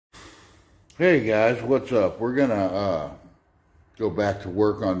Hey guys, what's up? We're gonna go back to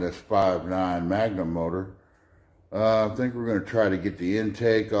work on this 5.9 Magnum motor. I think we're gonna try to get the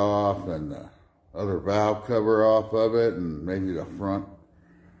intake off and the other valve cover off of it, and maybe the front,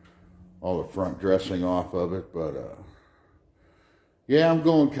 all the front dressing off of it. But yeah, I'm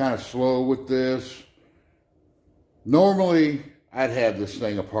going kind of slow with this. Normally, I'd have this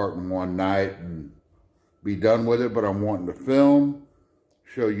thing apart in one night and be done with it, but I'm wanting to film,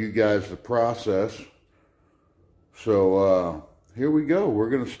 show you guys the process. So here we go. We're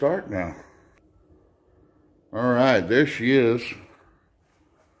going to start now. All right, there she is.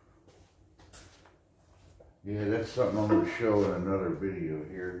 Yeah, that's something I'm going to show in another video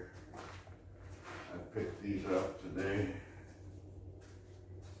here. I picked these up today.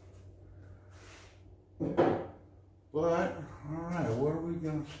 But, all right, what are we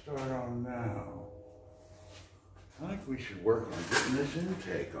going to start on now? I think we should work on getting this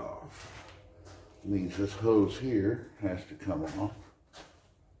intake off. Means this hose here has to come off.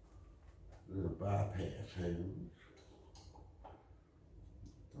 There's a bypass hose.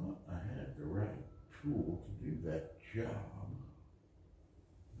 Thought I had the right tool to do that job.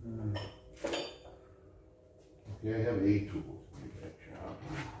 Okay, I have a tool to do that job.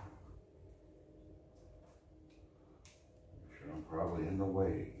 Sure, I'm probably in the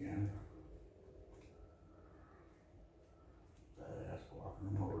way again. That's blocking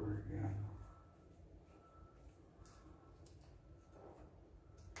the motor again.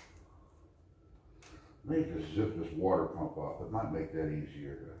 Maybe just zip this water pump off. It might make that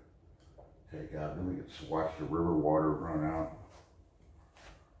easier to take out. Then we can watch the river water run out.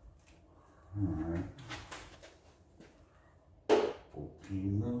 All right.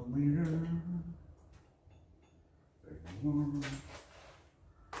 14 millimeter. 31.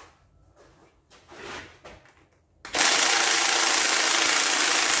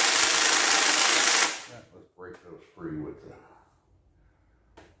 Let's break those free with the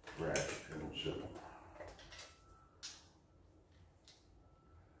ratchet. It'll zip them.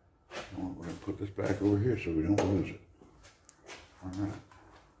 We're going to put this back over here so we don't lose it. All right.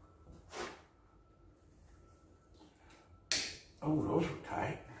 Oh, those were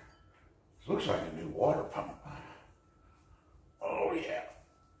tight. This looks like a new water pump. Oh, yeah.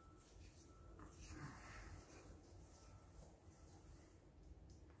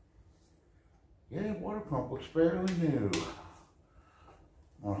 Yeah, water pump looks fairly new.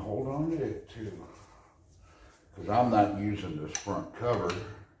 I'm going to hold on to it too, because I'm not using this front cover.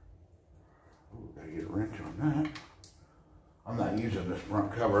 Ooh, gotta get a wrench on that. I'm not using this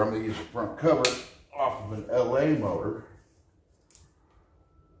front cover. I'm going to use the front cover off of an LA motor.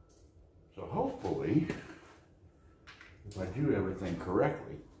 So hopefully, if I do everything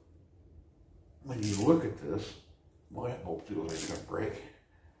correctly, when you look at this, boy, that bolt feels like it's going to break.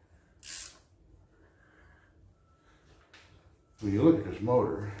 When you look at this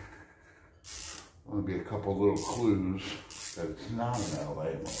motor, there's going to be a couple little clues that it's not an LA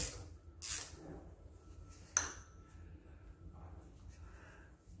motor.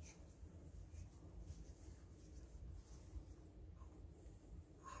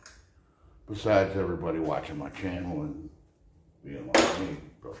 Besides everybody watching my channel and being like me,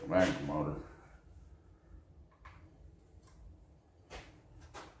 built a Magnum motor.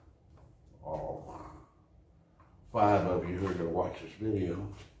 All 5 of you who are going to watch this video.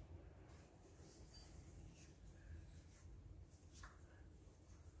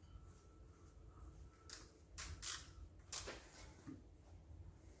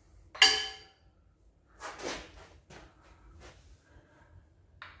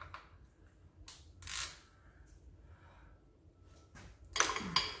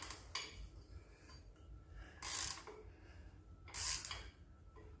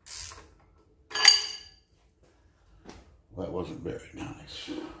 That wasn't very nice.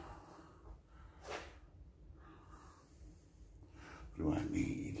 What do I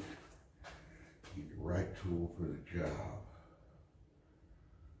need? I need the right tool for the job.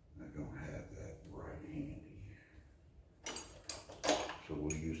 I don't have that right handy. So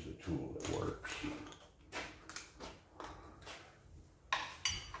we'll use the tool that works.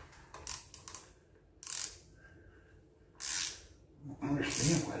 I don't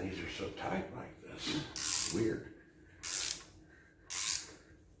understand why these are so tight like this. It's weird.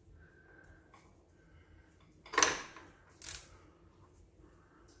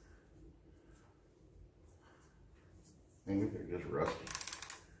 Maybe they're just rusty.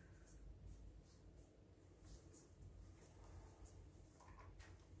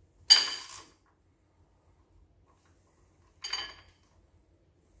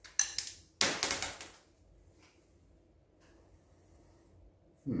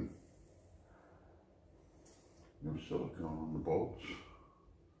 silicone on the bolts.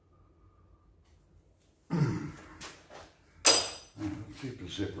 Let's see if the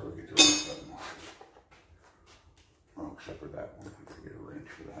zipper will get the right button. Oh, except for that one. I gotta get a wrench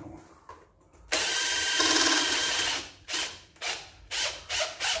for that one.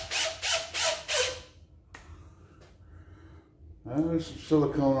 There's some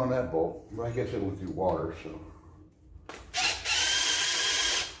silicone on that bolt. I guess it went through water, so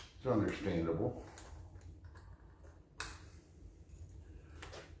it's understandable.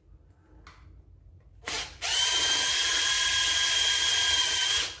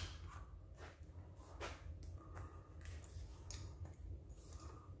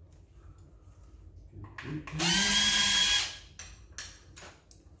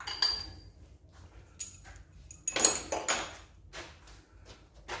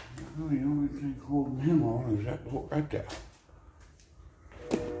 Well, the only thing holding him on is that bolt right there.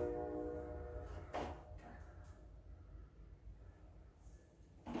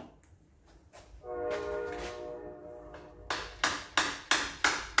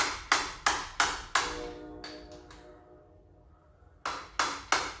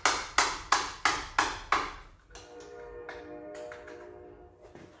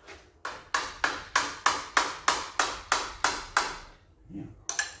 Yeah.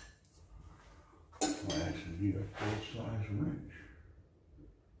 I actually need a full-size wrench.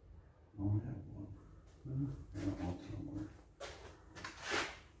 I only have one. I don't want somewhere.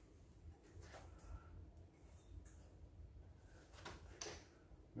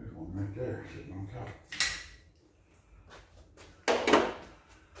 There's one right there sitting on top. I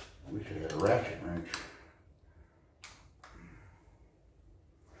wish I had a ratchet wrench.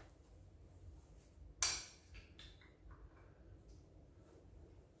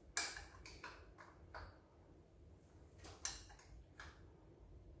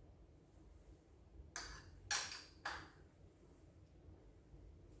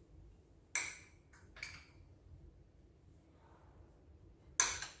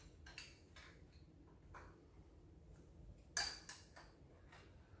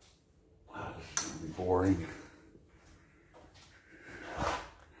 Boring.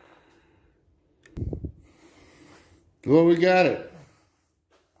 Well, we got it.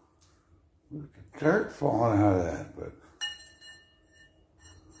 Look at the dirt falling out of that, but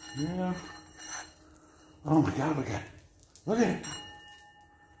yeah. Oh my God, look at it. Look at it.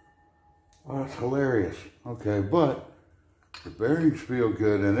 Oh, that's hilarious. Okay, but the bearings feel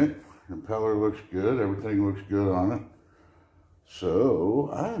good in it. The impeller looks good. Everything looks good on it. So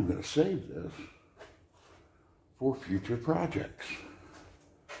I'm going to save this for future projects.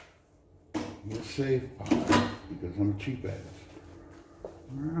 I'm going to save 5 because I'm a cheap ass. All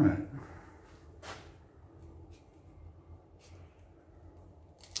right.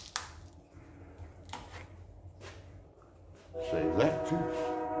 Save that too.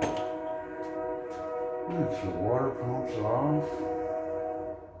 Right, so water pump's off.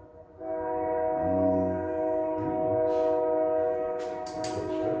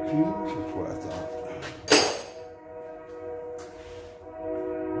 That's what I thought.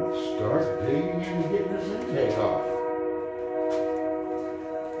 Let's start digging and getting this intake off.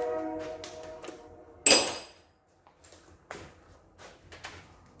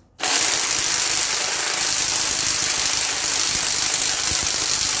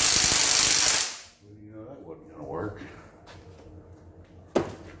 Well, you know, that wasn't going to work.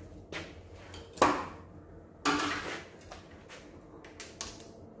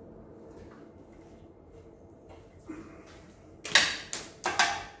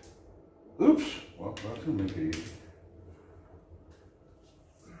 Oops. Well, that's going to make it easy.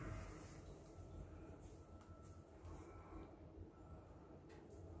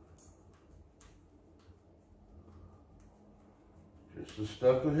 Just the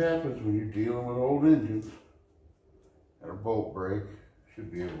stuff that happens when you're dealing with old engines. Got a bolt break.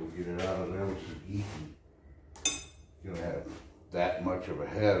 Should be able to get it out of there with some heat. You don't have that much of a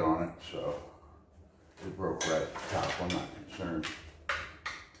head on it, so it broke right at the top. I'm not concerned.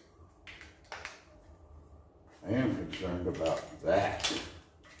 I am concerned about that.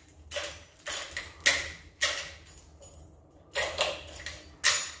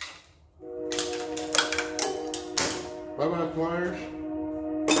 Bye-bye pliers.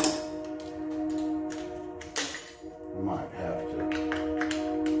 I might have to.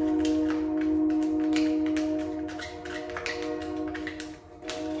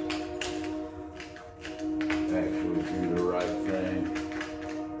 Actually do the right thing.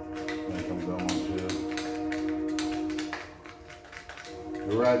 I think I'm going to.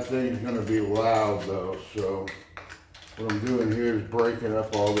 The right thing is going to be loud though, so what I'm doing here is breaking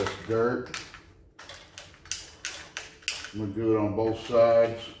up all this dirt. I'm going to do it on both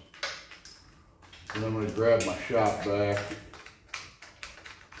sides. And I'm going to grab my shop vac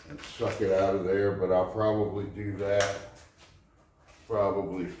and suck it out of there, but I'll probably do that.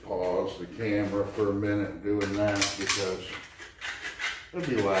 Probably pause the camera for a minute doing that because it'll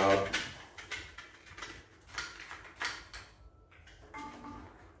be loud.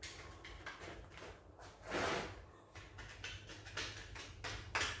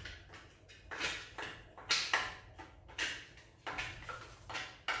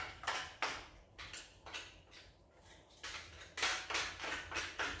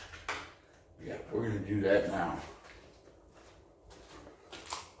 Yeah, we're going to do that now.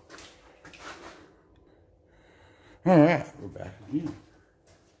 All right, we're back again.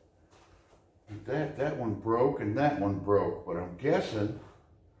 That one broke and that one broke, but I'm guessing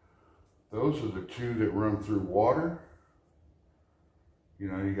those are the two that run through water. You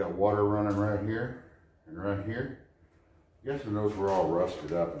know, you got water running right here and right here. I'm guessing those were all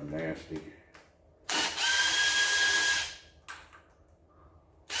rusted up and nasty.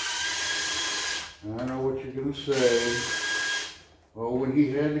 I know what you're gonna say. Oh, when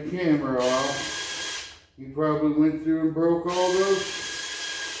he had the camera off, he probably went through and broke all those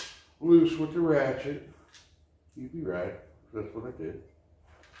loose with the ratchet. You'd be right. That's what I did.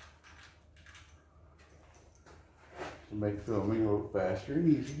 To make filming a little faster and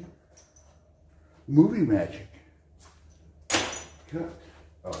easier. Movie magic. Cut.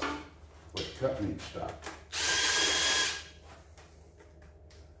 Oh, but cut means stop.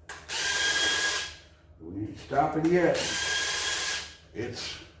 We ain't stopping yet.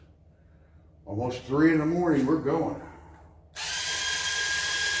 It's almost 3 in the morning. We're going.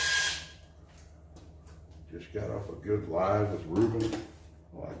 Just got off a good live with Ruben.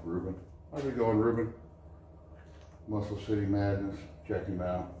 I like Ruben. How's it going, Ruben? Muscle City Madness. Check him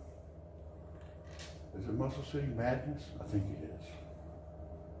out. Is it Muscle City Madness? I think it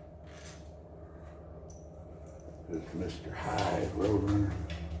is. It's Mr. Hyde Roadrunner.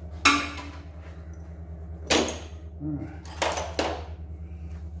 Alright.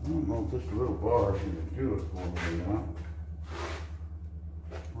 I don't know if this little bar is going to do it for me or not.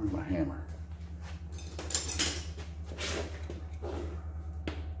 Where's my hammer?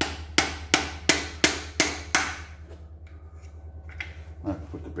 I have to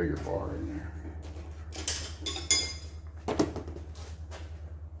put the bigger bar in there.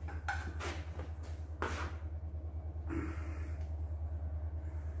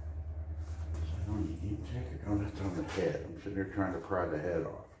 Oh, that's on the head. I'm sitting there trying to pry the head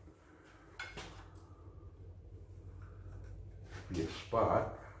off. Be a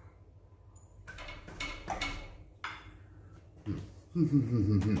spot. On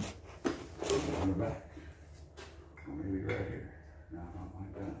the back. Or maybe right here. No, not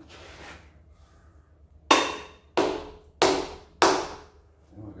like that.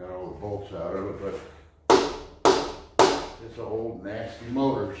 Well, I got all the bolts out of it, but it's an old nasty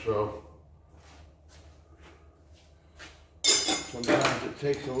motor, so sometimes it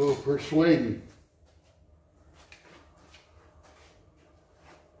takes a little persuading.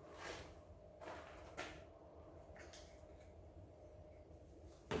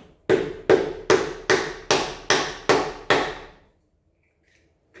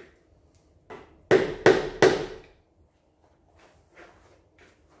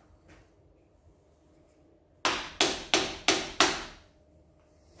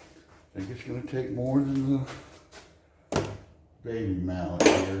 I think it's going to take more than the baby mallet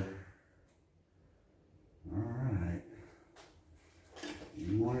here. All right.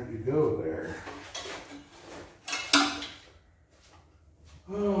 You wanted to go there.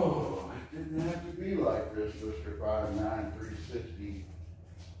 Oh, it didn't have to be like this, Mr. 5'9", 360.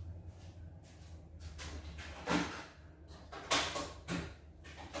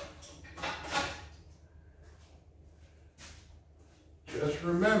 Just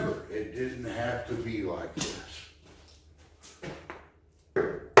remember, it didn't have to be like this.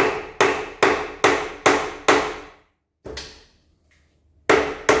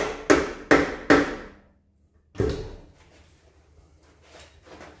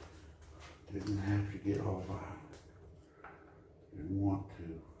 Didn't have to get all violent. Didn't want to.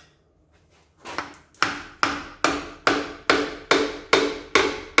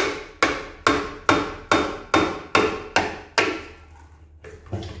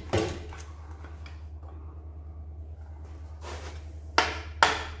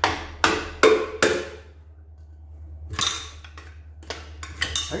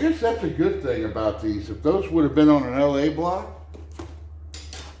 I guess that's a good thing about these. If those would have been on an LA block,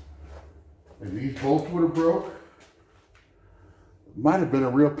 and these bolts would have broke, it might have been a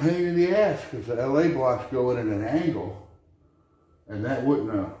real pain in the ass because the LA blocks go in at an angle. and that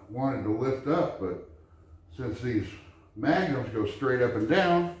wouldn't have wanted to lift up, but since these Magnums go straight up and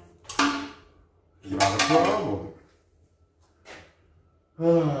down, not a problem.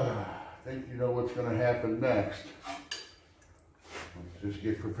 I think you know what's going to happen next. Let's just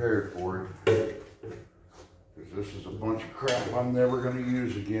get prepared for it. Because this is a bunch of crap I'm never going to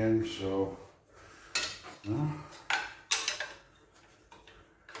use again, so... yeah.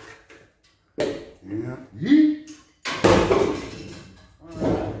 Yeet!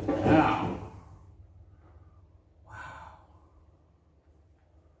 Alright, now. Wow.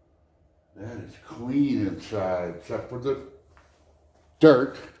 That is clean inside, except for the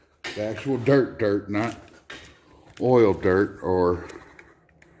dirt. The actual dirt, not oil dirt or...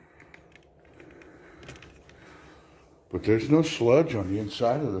 But there's no sludge on the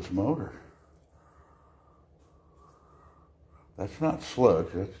inside of this motor. That's not sludge,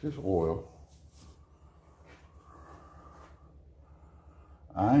 that's just oil.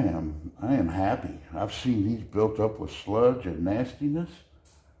 I am happy. I've seen these built up with sludge and nastiness.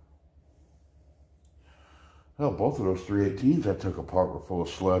 Well, both of those 318s I took apart were full of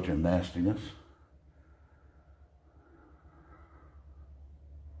sludge and nastiness.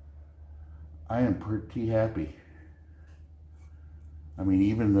 I am pretty happy. I mean,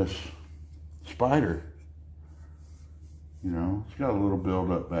 even this Spider, you know, it's got a little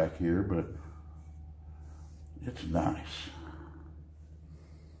buildup back here, but it's nice.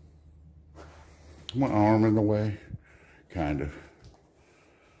 My arm in the way, kind of.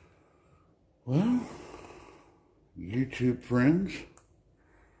 Well, YouTube friends,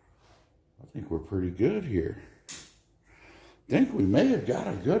 I think we're pretty good here. I think we may have got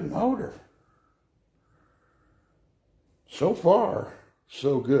a good motor. So far,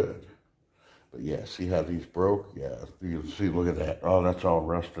 so good. But yeah, see how these broke? Yeah, you can see, look at that. Oh, that's all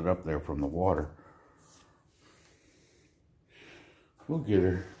rusted up there from the water. We'll get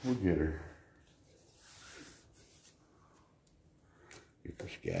her, we'll get her. Get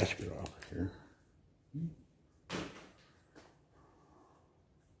this gasket off here.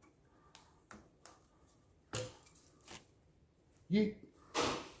 Yeet.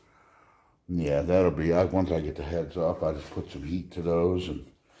 Yeah, that'll be, once I get the heads off, I just put some heat to those, and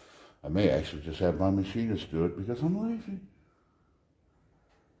I may actually just have my machinist do it because I'm lazy.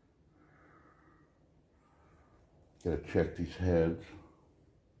 Gotta check these heads.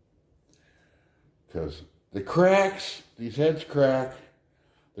 Because the cracks, these heads crack.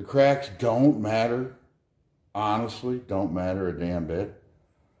 The cracks don't matter. Honestly, don't matter a damn bit.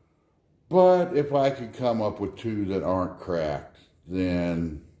 But if I could come up with two that aren't cracked,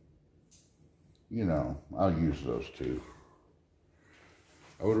 then, you know, I'll use those two.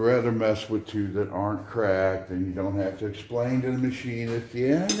 I would rather mess with two that aren't cracked, and you don't have to explain to the machinist,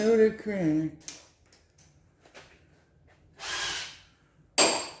 yeah, I know they're cracked.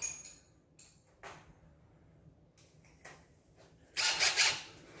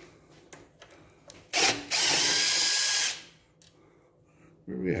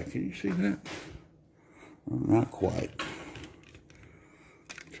 Where are we at? Can you see that? Well, not quite.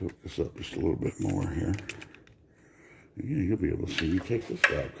 Tilt this up just a little bit more here. Yeah, you'll be able to see me take this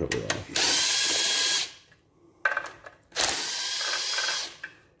valve cover off.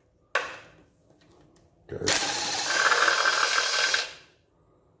 Dirt.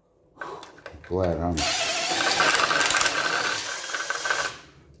 Glad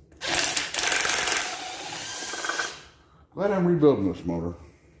I'm rebuilding this motor.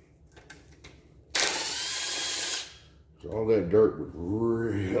 So all that dirt would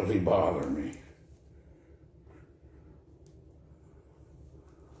really bother me.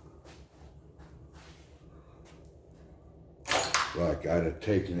 Like I'd have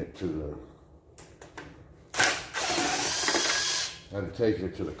taken it to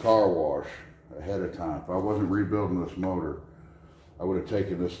the car wash ahead of time. If I wasn't rebuilding this motor, I would have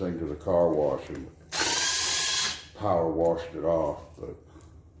taken this thing to the car wash and power washed it off. But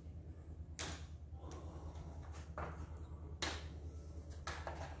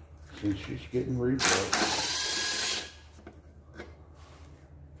since she's getting rebuilt,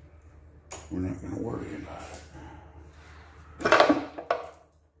 we're not going to worry about it.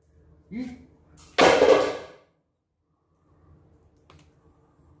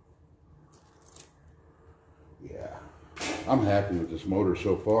 Yeah, I'm happy with this motor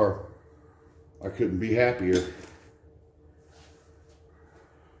so far. I couldn't be happier.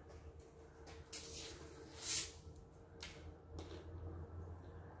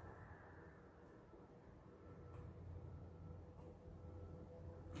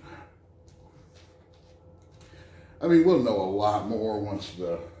 I mean, we'll know a lot more once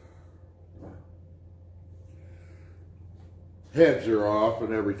heads are off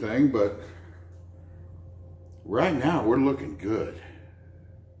and everything, but right now we're looking good.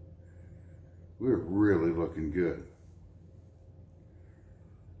 We're really looking good.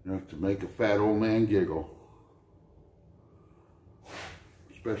 Enough to make a fat old man giggle.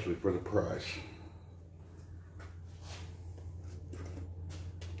 Especially for the price.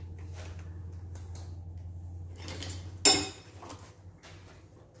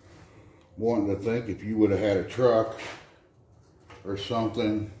 Wanting to think if you would have had a truck or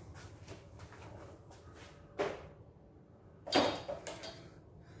something,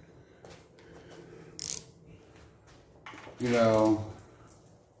 you know,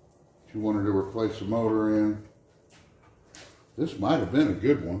 if you wanted to replace the motor in, this might have been a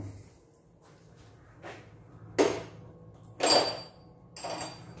good one.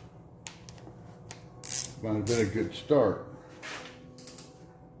 Might have been a good start.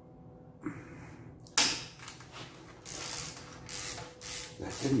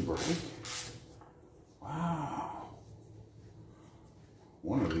 That didn't break. Wow.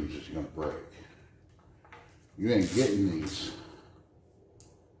 One of these is going to break. You ain't getting these.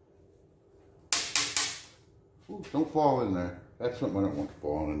 Ooh, don't fall in there. That's something I don't want to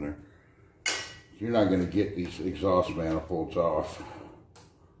fall in there. You're not going to get these exhaust manifolds off.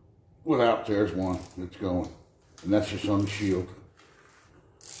 Without, there's one. It's going. And that's just on the shield.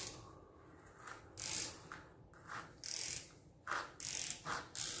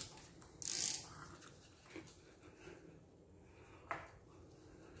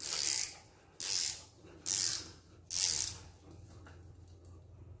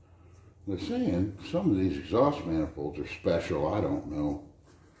 They're saying some of these exhaust manifolds are special. I don't know.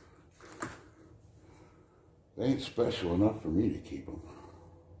 They ain't special enough for me to keep them.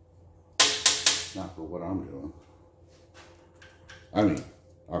 Not for what I'm doing. I mean,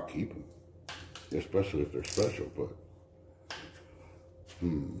 I'll keep them. Especially if they're special, but...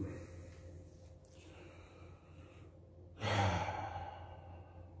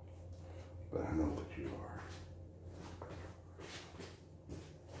 But I know what you are.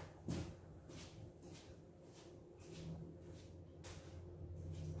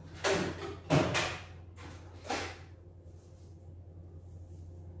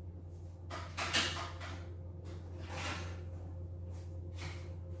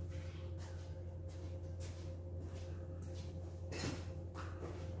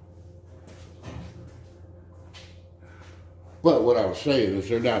 But what I was saying is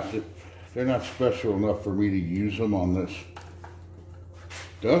they're not special enough for me to use them on this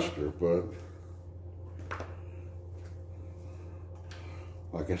duster, but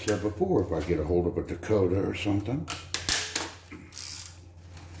like I said before, if I get a hold of a Dakota or something,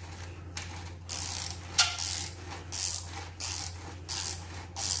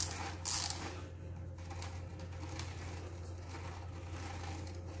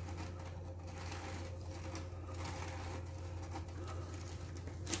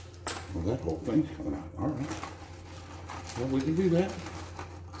 well, that whole thing's coming out. All right. Well, we can do that.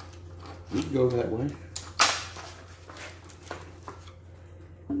 We can go that way.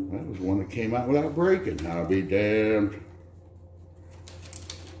 That was one that came out without breaking. I'll be damned.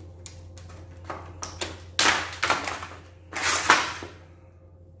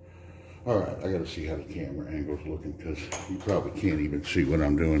 All right, I gotta see how the camera angle's looking because you probably can't even see what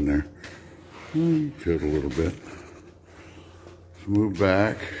I'm doing there. You could a little bit. Let's move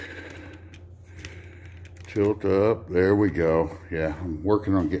back. Tilt up. There we go. Yeah, I'm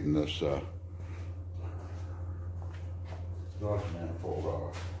working on getting this exhaust manifold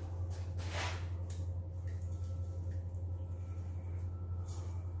off.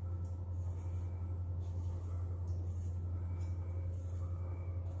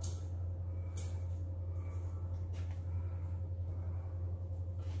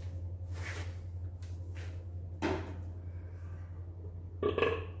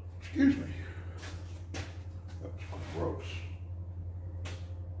 Excuse me. That was gross.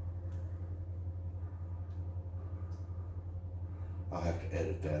 I'll have to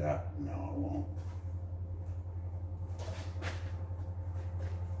edit that out. No, I won't.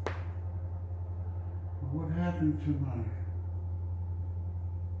 What happened to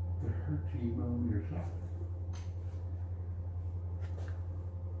the hurting millimeters up?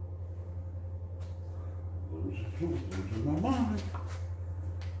 Losing my mind.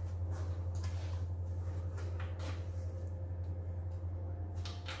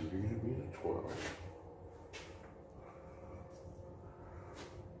 You're going to be the 12.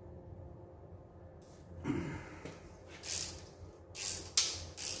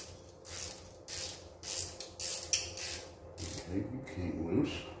 Okay, you came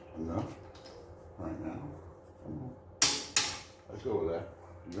loose enough right now. Come on. let's go with that.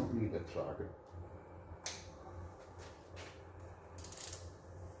 You don't need that socket.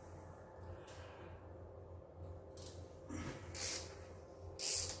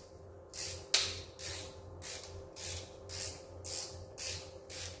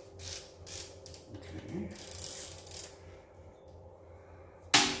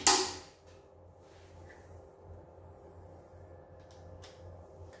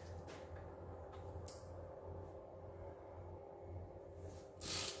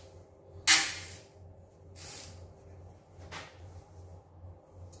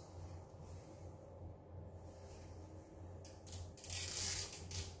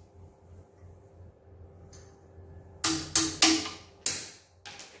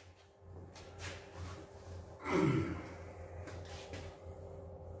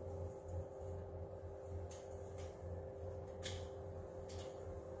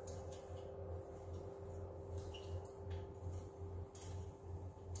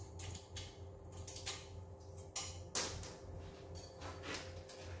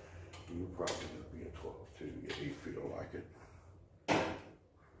 You're probably going to be a 12 too, yeah, you feel like it.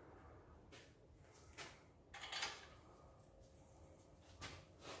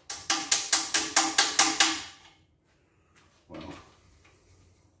 Well,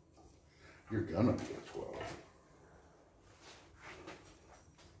 you're going to be a 12.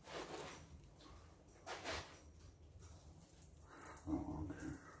 Oh, okay.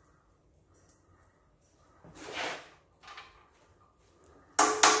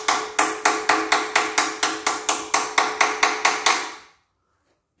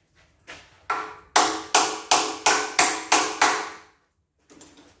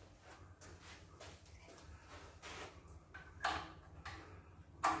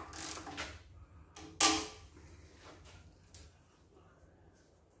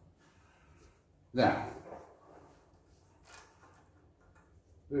 Now,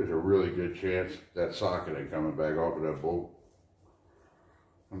 there's a really good chance that socket ain't coming back off of that bolt.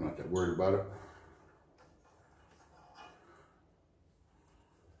 I'm not that worried about it.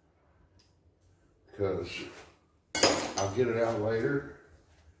 Because I'll get it out later.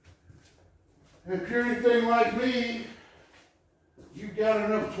 If you're anything like me, you've got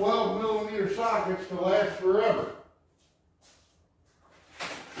enough 12mm sockets to last forever.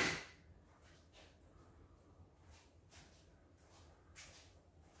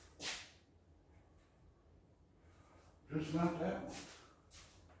 Just not that one.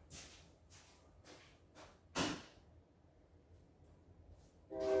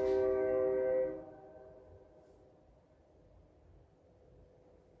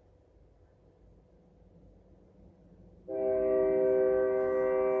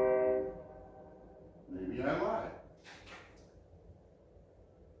 Maybe I lied.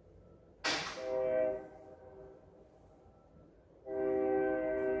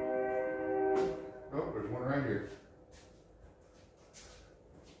 Oh, there's one right here.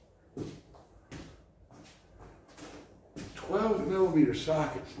 $12mm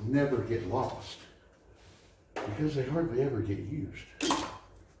sockets never get lost because they hardly ever get used.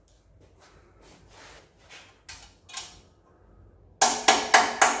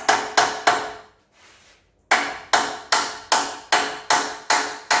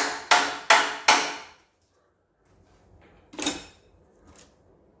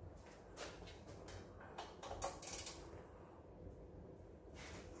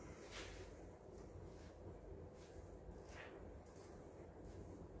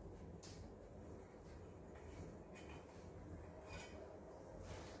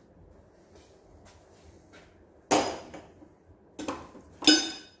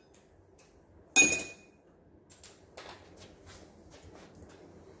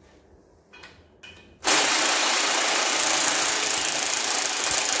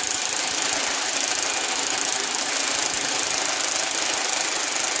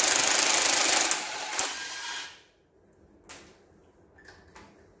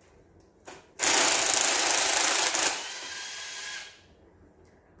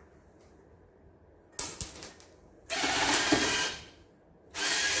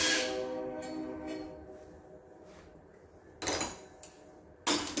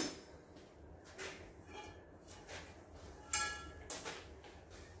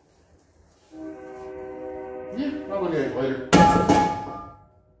 Yeah, I'll look at it later.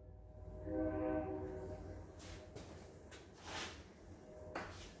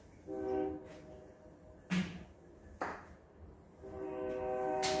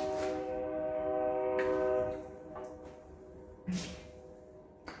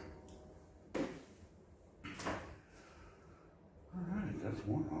 All right, that's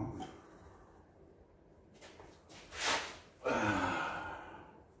one off.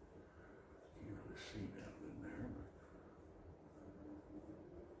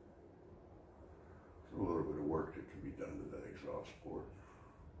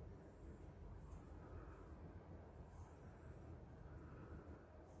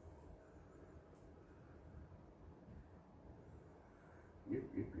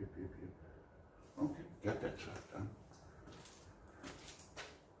 Okay, got that side done.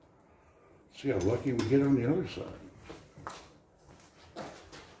 See how lucky we get on the other side.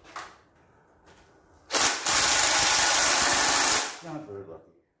 Not very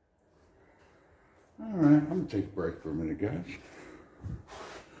lucky. All right, I'm gonna take a break for a minute, guys.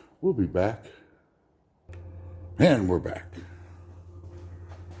 We'll be back. And we're back.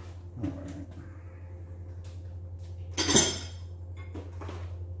 All right.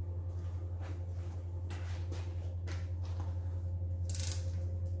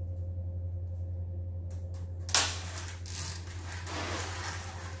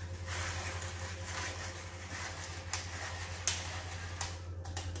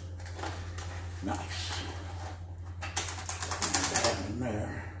 Nice. Put that in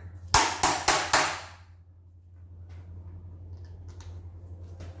there.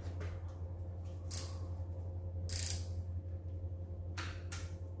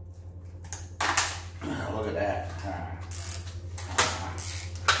 Look at that.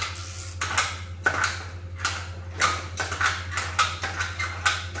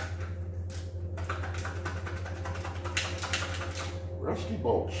 Rusty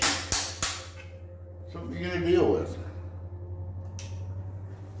bolts. Something you're gonna deal with.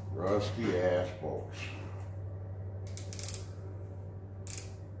 Rusty ass bolts.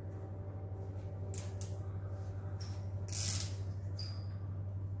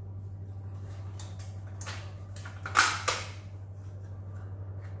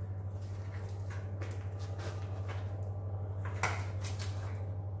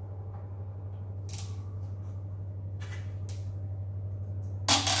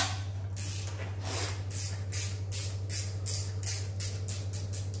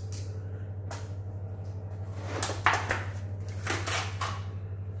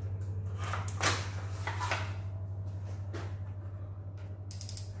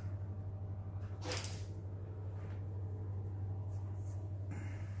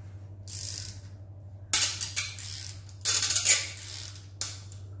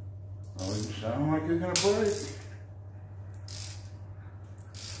 Oh, you sound like you're gonna break.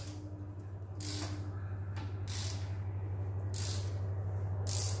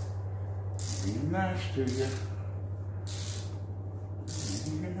 Being nice to you.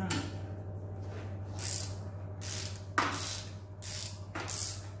 Maybe you're not.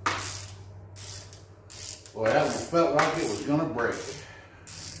 Boy, that one felt like it was gonna break.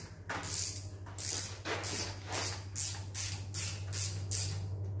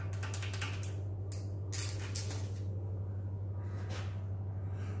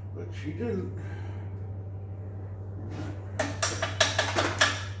 But she didn't.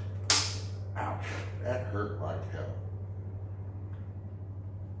 Ouch, that hurt like hell.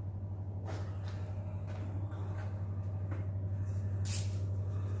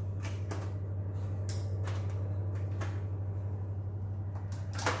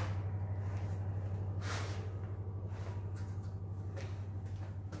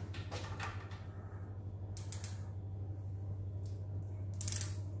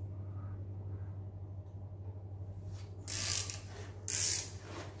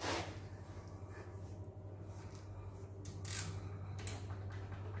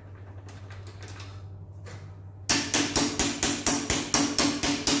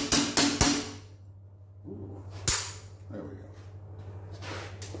 There we go.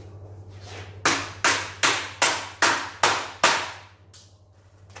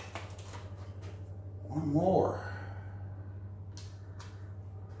 One more.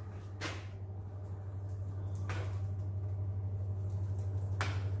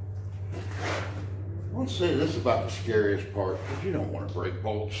 I want to say this is about the scariest part because you don't want to break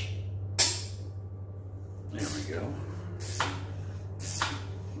bolts. There we go.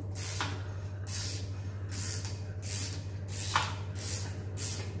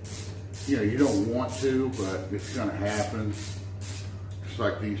 You know, you don't want to, but it's going to happen. Just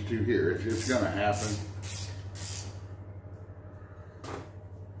like these two here, it's going to happen.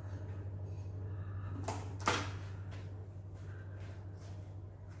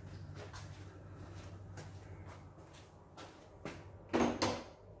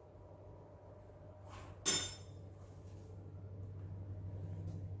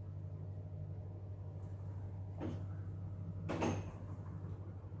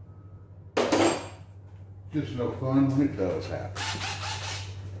 Just no fun when it does happen.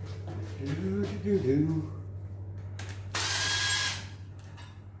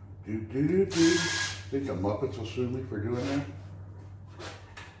 Think the Muppets will sue me for doing that?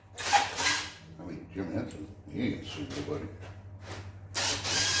 I mean, Jim Henson, he ain't sued nobody.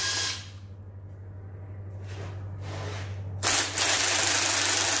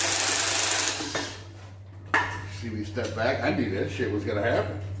 step back. I knew that shit was gonna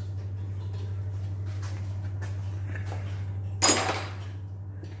happen.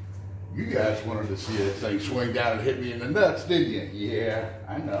 You guys wanted to see that thing swing down and hit me in the nuts, didn't you? Yeah,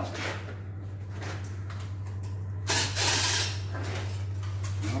 I know.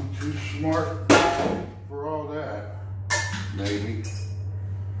 I'm too smart for all that, maybe.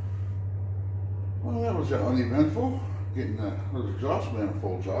 Well, that was uneventful. Getting those exhaust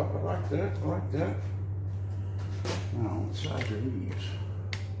manifolds off. I like that. I like that. Now, what size are these?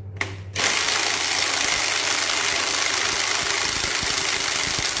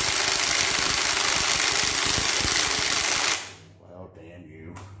 Well, damn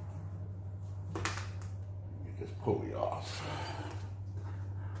you. Get this pulley off.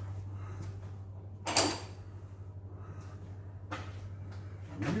 I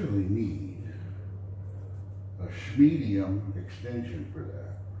really need a medium extension for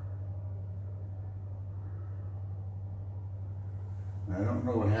that. I don't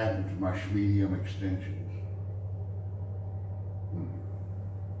know what happened to my medium extensions.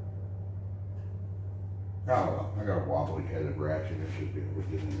 Oh well, I got a wobbly headed ratchet. I should be able to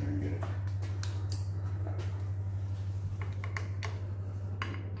get in there and get it.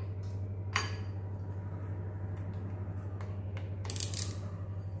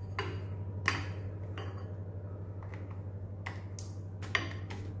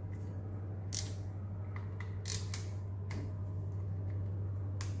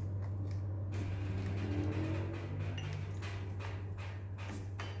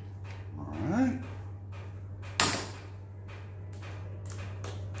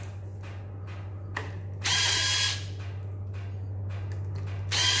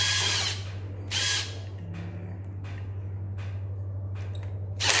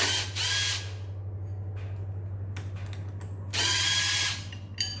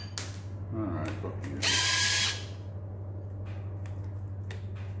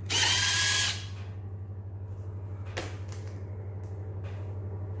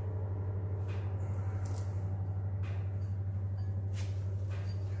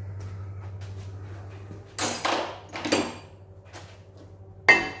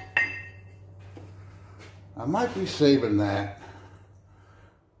 I might be saving that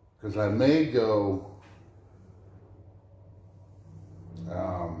because I may go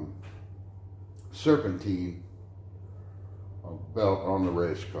serpentine belt on the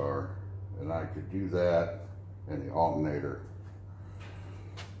race car, and I could do that and the alternator.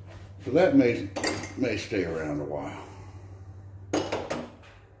 So that may stay around a while. All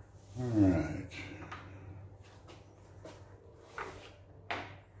right.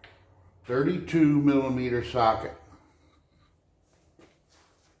 32mm socket.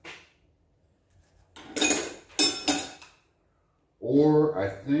 Or I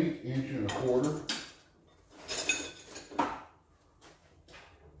think 1.25 inches.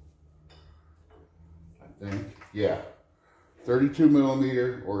 I think, yeah.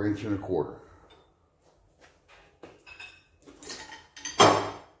 32mm or 1.25 inches.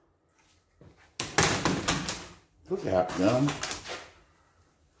 Look at that gun.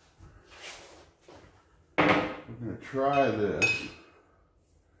 I'm going to try this.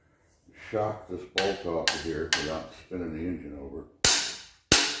 Shock this bolt off of here without spinning the engine over.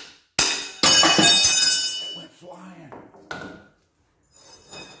 It went flying.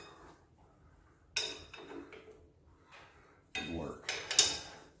 Didn't work.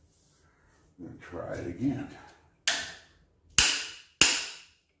 I'm going to try it again. I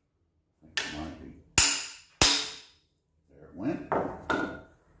think it might be. There it went.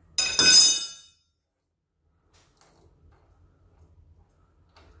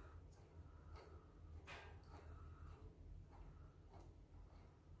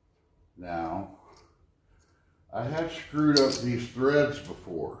 Now, I have screwed up these threads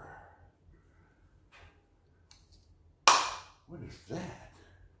before. What is that?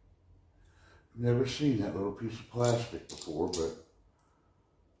 Never seen that little piece of plastic before, but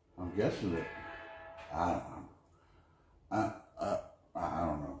I'm guessing it. I don't know. I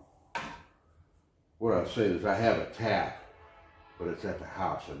don't know. What I'll say is I have a tap, but it's at the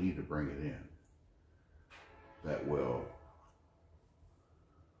house. I need to bring it in. That will.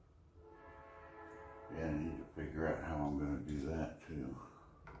 Yeah, I need to figure out how I'm going to do that too.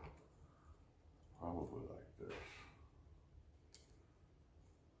 Probably like this.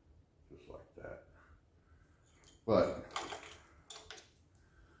 Just like that. But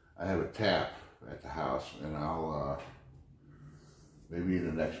I have a tap at the house, and I'll, maybe in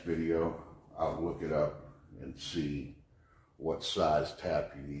the next video, I'll look it up and see what size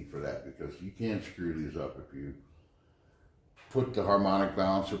tap you need for that, because you can't screw these up if you put the harmonic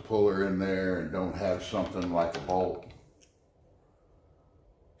balancer puller in there and don't have something like a bolt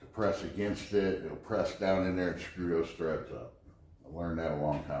to press against it, it'll press down in there and screw those threads up. I learned that a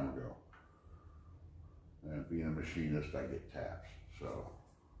long time ago. And being a machinist, I get taps, so.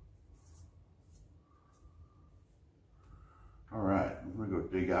 All right, I'm gonna go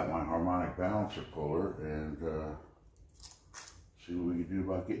dig out my harmonic balancer puller and see what we can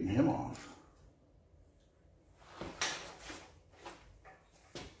do about getting him off.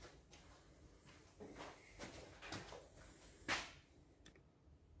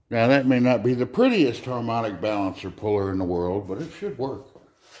 Now that may not be the prettiest harmonic balancer puller in the world, but it should work.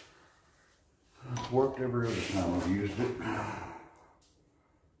 It's worked every other time I've used it.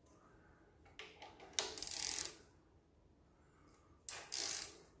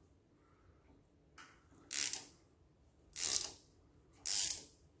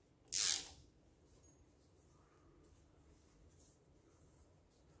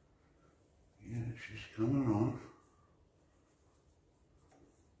 Yeah, she's coming off.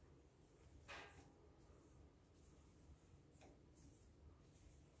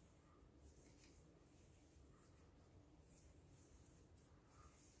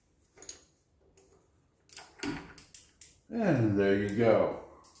 And there you go.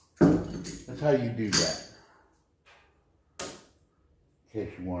 That's how you do that. In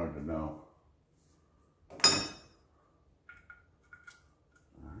case you wanted to know.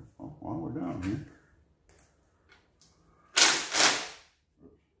 Well, while we're down here.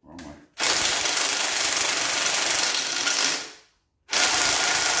 Oops, wrong way.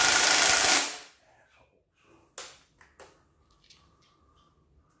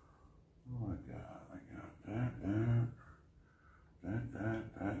 Oh my God, I got that.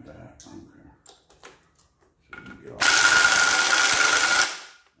 Okay. So you get off.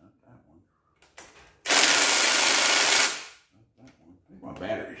 Not that one. Not that one. I think my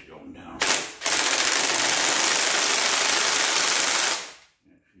battery's going down.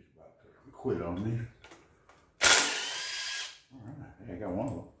 Yeah, she's about to quit on me. Alright, hey, I got one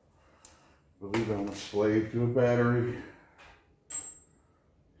of them. Believe I'm a slave to a battery.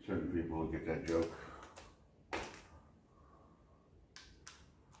 Certain people will get that joke.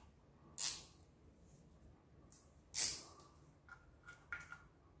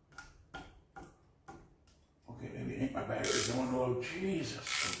 My battery's going low.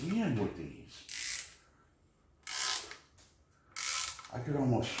 Jesus, again with these. I could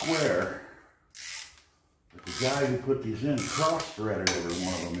almost swear that the guy who put these in cross-threaded every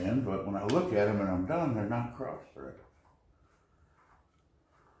one of them in, but when I look at them and I'm done, they're not cross-threaded.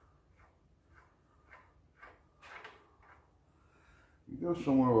 You go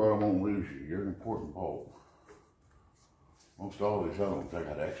somewhere where I won't lose you. You're an important bolt. Most all these other ones, I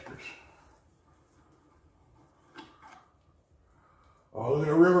got extras. Oh, look at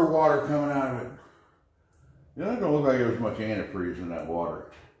the river water coming out of it. You know, it don't look like there's much antifreeze in that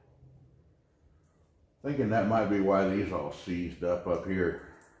water. Thinking that might be why these all seized up here.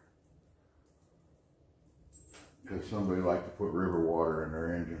 Because somebody liked to put river water in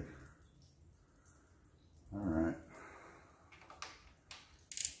their engine. All right.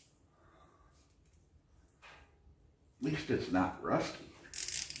 At least it's not rusty.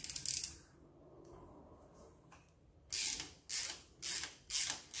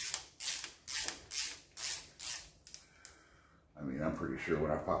 I mean, I'm pretty sure when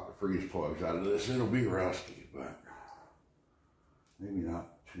I pop the freeze plugs out of this, it'll be rusty, but maybe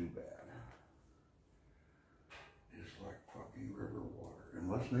not too bad. It's like fucking river water.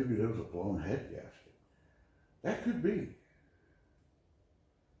 Unless maybe there was a blown head gasket. That could be.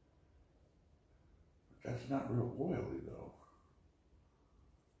 But that's not real oily, though.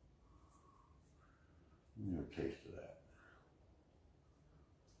 Let me have a taste of that.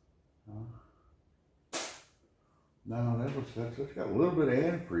 Huh? No, that's got a little bit of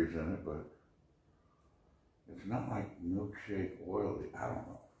antifreeze in it, but it's not like milkshake oily. I don't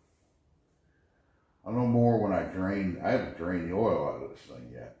know. I'll know more when I haven't drained the oil out of this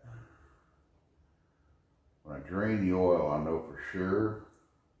thing yet. When I drain the oil, I'll know for sure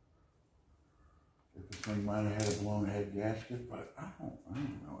if this thing might have had a blown head gasket, but I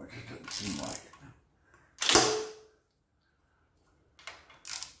don't know. It just doesn't seem like it.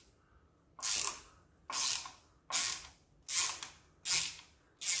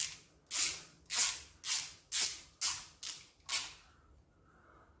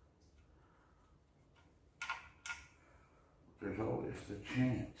 There's always the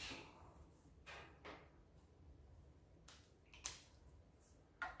chance.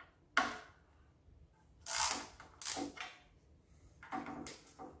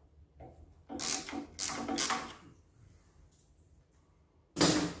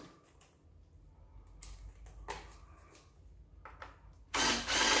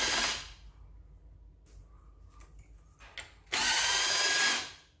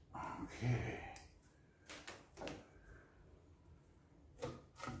 Okay.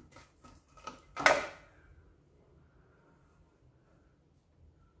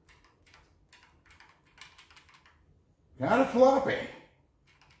 Kind of floppy.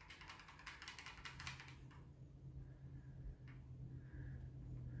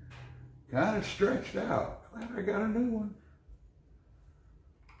 Kind of stretched out. Glad I got a new one.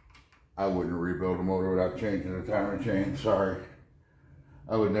 I wouldn't rebuild a motor without changing the timing chain. Sorry.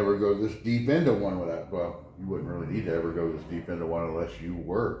 I would never go this deep into one without, well, you wouldn't really need to ever go this deep into one unless you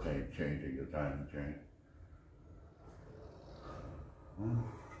were changing the timing chain. Well,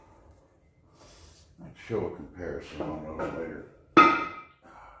 I'd show a comparison on those later.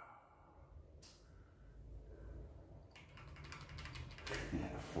 Yeah,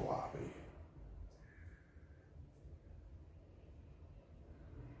 floppy.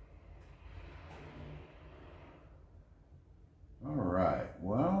 All right,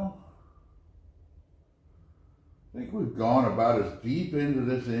 well, I think we've gone about as deep into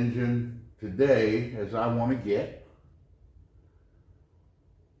this engine today as I want to get.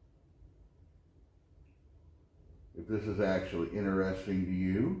 If this is actually interesting to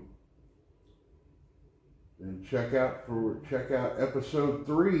you, then check out episode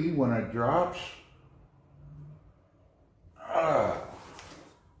 3 when it drops.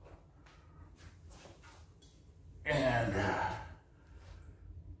 And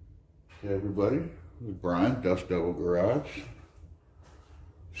hey everybody, this is Brian, Dust Devil Garage,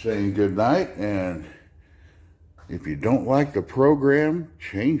 saying good night, and if you don't like the program,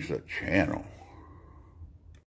 change the channel.